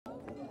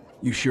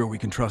You sure we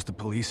can trust the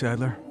police,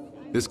 Adler?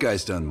 This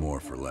guy's done more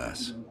for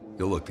less.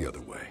 He'll look the other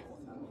way.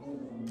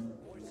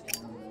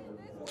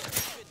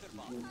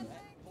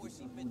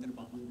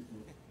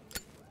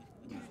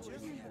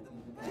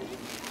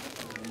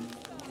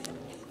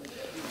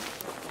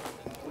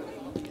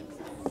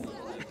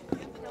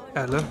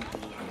 Adler?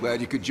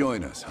 Glad you could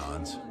join us,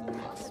 Hans.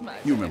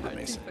 You remember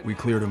Mason. We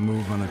cleared a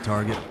move on the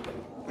target.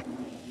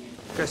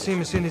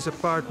 Qasim is in his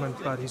apartment,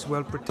 but he's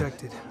well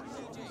protected.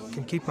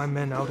 Can keep my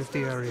men out of the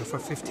area for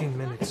 15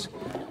 minutes.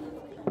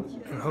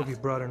 I hope you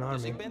brought an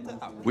army.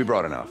 We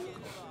brought enough.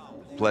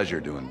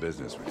 Pleasure doing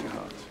business with you,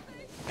 Hans.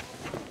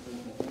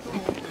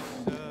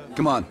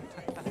 Come on.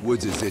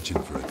 Woods is itching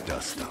for a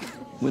dust-up.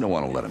 We don't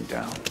want to let him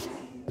down.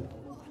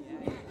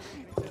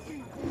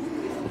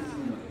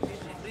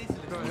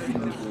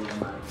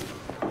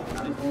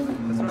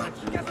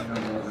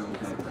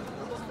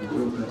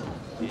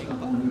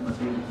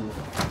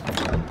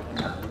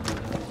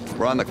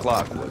 We're on the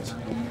clock, Woods.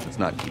 Let's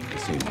not keep the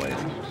scene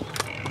waiting.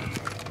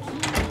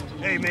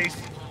 Hey, Mace.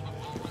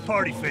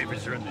 Party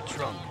favors are in the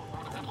trunk.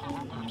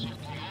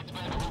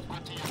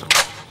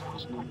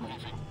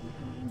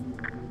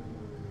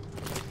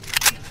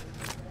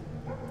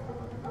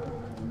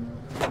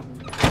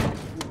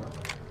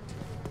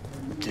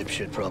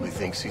 Dipshit probably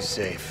thinks he's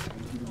safe.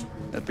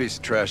 That piece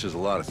of trash is a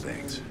lot of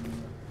things.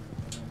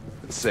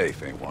 But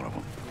safe ain't one of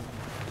them.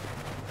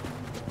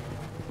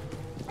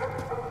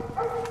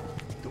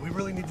 Do we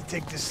really need to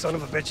take this son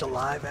of a bitch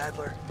alive,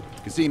 Adler?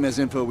 Qasim has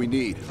info we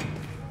need.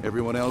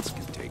 Everyone else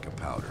can take a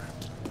powder.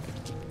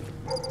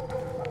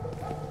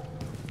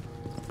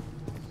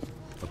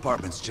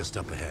 Apartment's just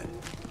up ahead.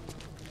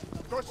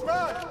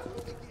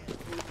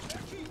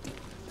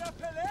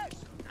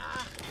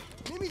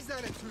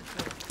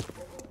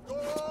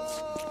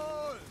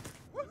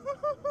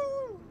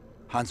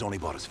 Hans only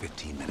bought us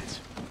 15 minutes.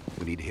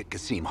 We need to hit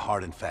Qasim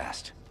hard and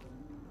fast.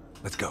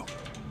 Let's go.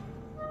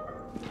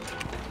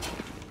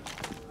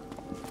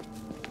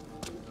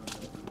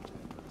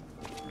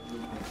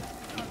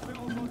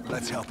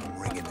 Let's help him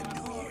ring in the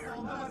new year.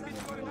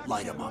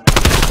 Light him up.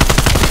 Go,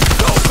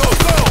 go,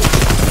 go!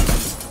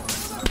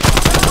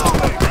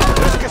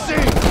 There's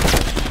Qasim!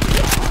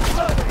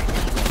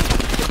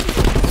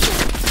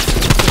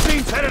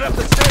 Qasim's headed up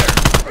the stairs!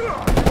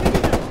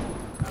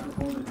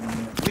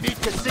 We need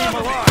Qasim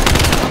alive!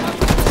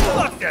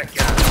 Fuck that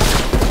guy!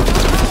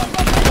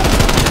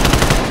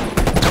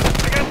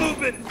 I got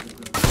movement!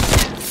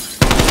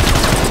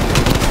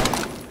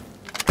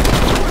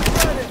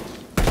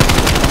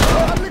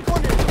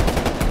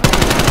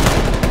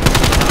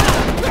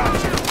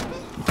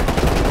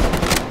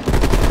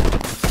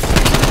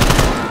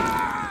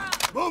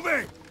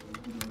 Moving!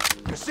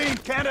 Qasim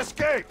can't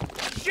escape!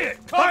 Shit!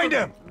 Find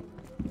him!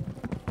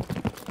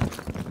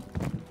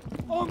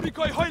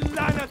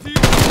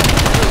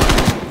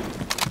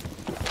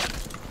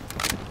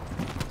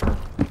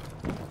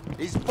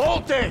 He's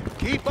bolting!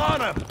 Keep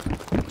on him!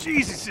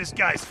 Jesus, this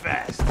guy's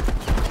fast.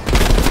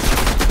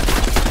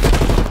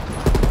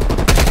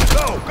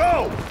 Go,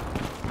 go!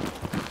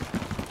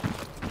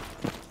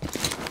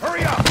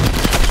 Hurry up!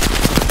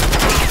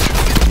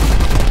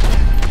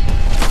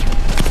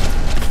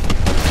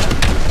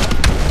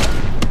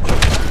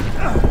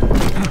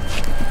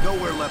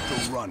 Nowhere left to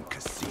run,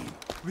 Qasim.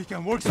 We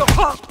can work some...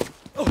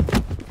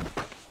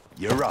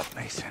 You're up,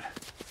 Mason.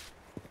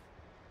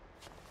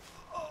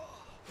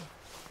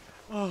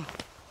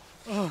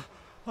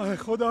 Ay,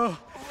 Khoda.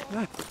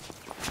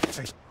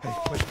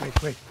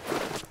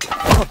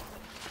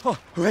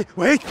 Hey,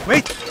 wait.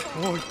 Wait.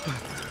 Oh.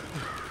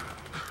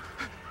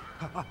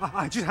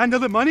 I just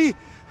handled the money.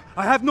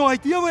 I have no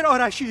idea where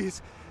Arashi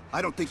is.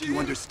 I don't think you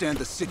understand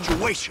the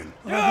situation.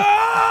 You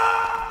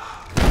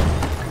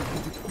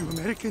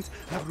Americans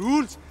have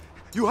rules.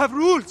 You have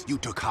rules. You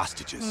took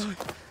hostages.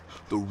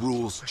 The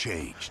rules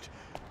changed.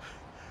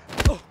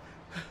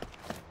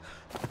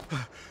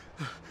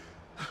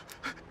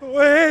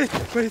 Wait.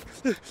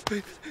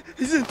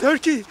 He's in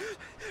Turkey.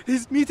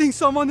 He's meeting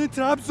someone in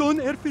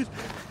Trabzon airfield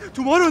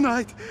tomorrow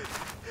night.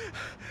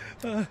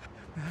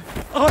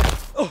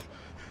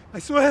 I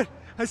swear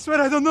I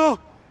don't know.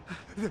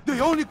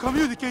 They only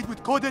communicate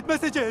with coded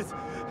messages.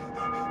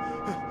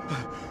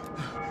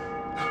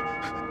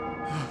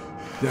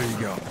 There you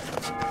go.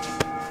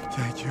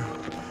 Thank you.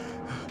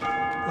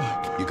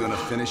 You gonna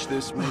finish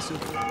this, Mason?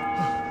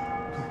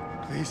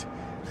 Please.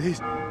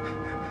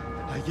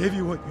 I gave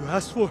you what you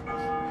asked for.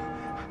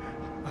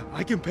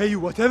 I can pay you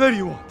whatever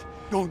you want.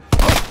 Don't...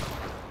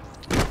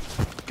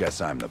 Guess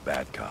I'm the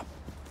bad cop.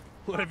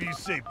 Whatever you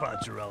say,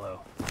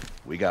 Poncherello.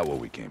 We got what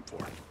we came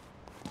for.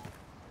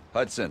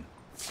 Hudson,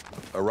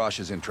 Arash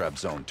is in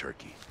Trabzon,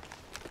 Turkey.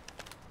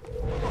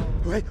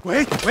 Wait.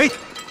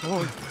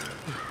 Oh.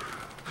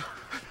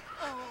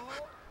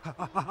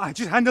 I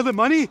just handled the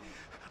money.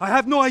 I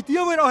have no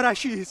idea where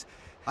Arashi is.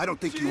 I don't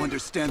think you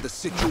understand the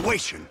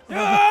situation. You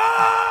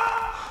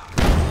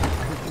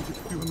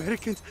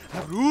Americans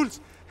have rules.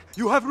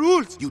 You have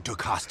rules. You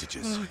took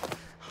hostages.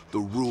 The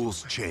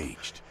rules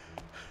changed.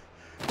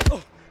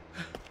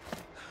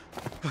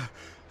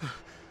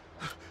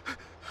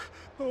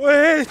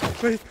 Wait.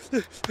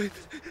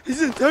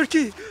 He's in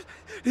Turkey.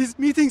 He's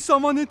meeting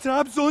someone in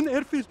Trabzon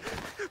airfield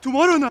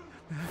tomorrow night.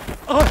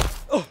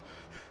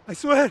 I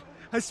swear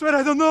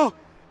I don't know.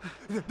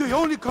 They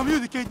only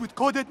communicate with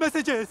coded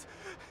messages.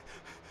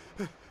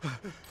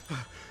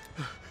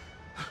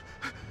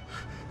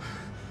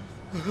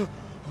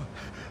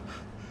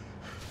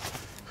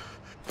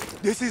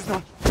 This is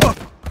not...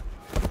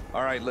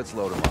 All right, let's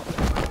load him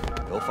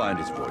up. He'll find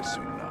his voice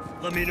soon enough.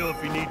 Let me know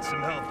if you need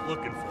some help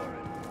looking for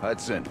it.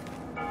 Hudson,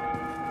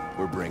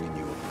 we're bringing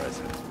you a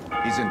present.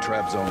 He's in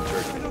Trabzon,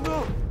 Turkey. I don't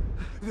know.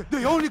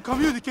 They only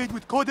communicate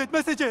with coded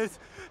messages.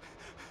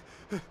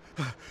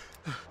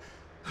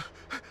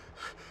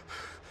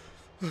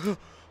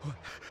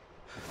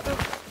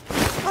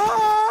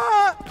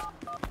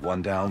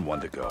 One down,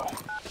 one to go.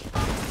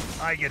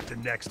 I get the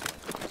next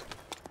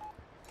one.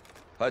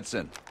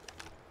 Hudson,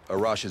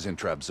 Arash is in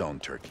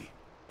Trabzon, Turkey.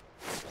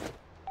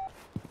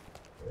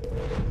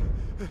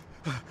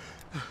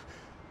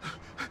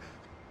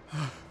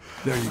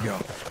 There you go.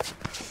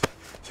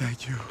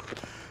 Thank you.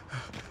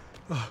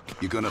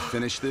 You gonna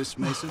finish this,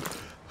 Mason?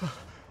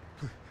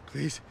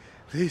 Please.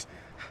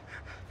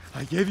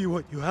 I gave you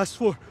what you asked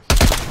for.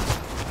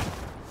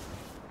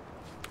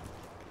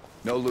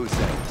 No loose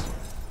ends.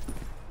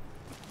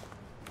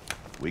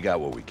 We got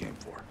what we came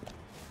for.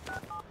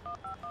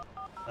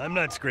 I'm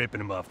not scraping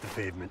him off the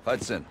pavement.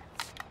 Hudson,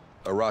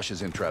 Arash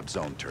is in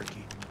Trabzon,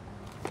 Turkey.